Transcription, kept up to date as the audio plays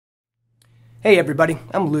Hey everybody,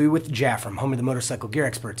 I'm Louie with Jafrum, home of the motorcycle gear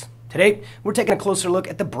experts. Today, we're taking a closer look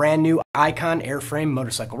at the brand new Icon Airframe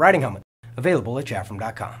motorcycle riding helmet, available at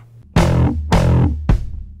Jafrum.com.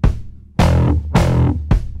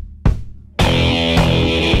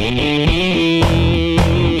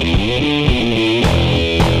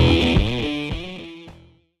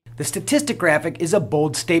 The statistic graphic is a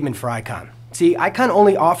bold statement for Icon. See, Icon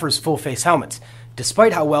only offers full-face helmets,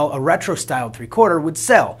 despite how well a retro-styled 3/4 would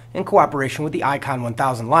sell in cooperation with the Icon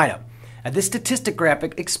 1000 lineup. This statistic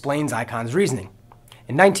graphic explains Icon's reasoning.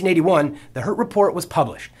 In 1981, the Hurt Report was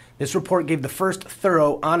published. This report gave the first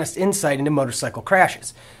thorough, honest insight into motorcycle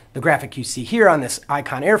crashes. The graphic you see here on this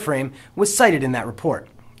Icon Airframe was cited in that report.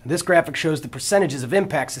 This graphic shows the percentages of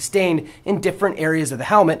impact sustained in different areas of the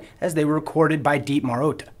helmet as they were recorded by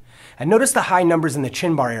Dyneema. And notice the high numbers in the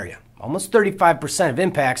chin bar area. Almost 35% of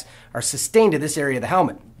impacts are sustained to this area of the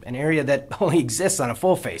helmet, an area that only exists on a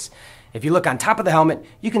full face. If you look on top of the helmet,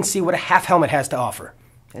 you can see what a half helmet has to offer.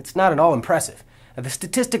 It's not at all impressive. The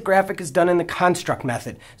statistic graphic is done in the construct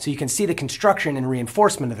method, so you can see the construction and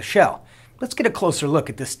reinforcement of the shell. Let's get a closer look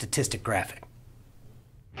at this statistic graphic.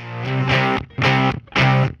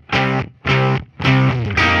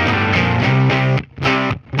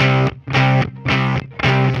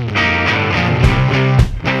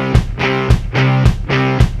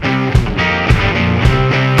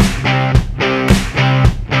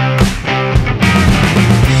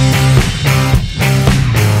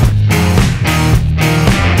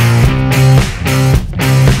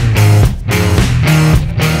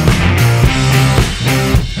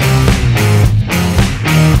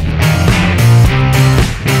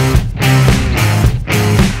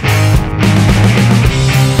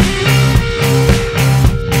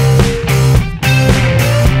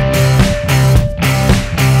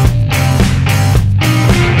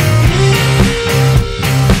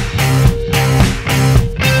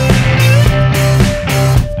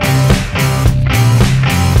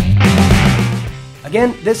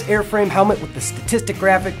 Again, this airframe helmet with the statistic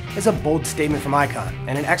graphic is a bold statement from Icon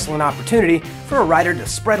and an excellent opportunity for a rider to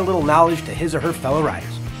spread a little knowledge to his or her fellow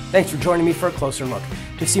riders. Thanks for joining me for a closer look.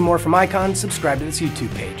 To see more from Icon, subscribe to this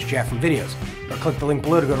YouTube page, Jafrum Videos, or click the link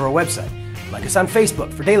below to go to our website. Like us on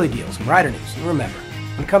Facebook for daily deals and rider news. And remember,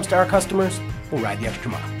 when it comes to our customers, we'll ride the extra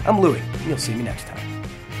mile. I'm Louie, and you'll see me next time.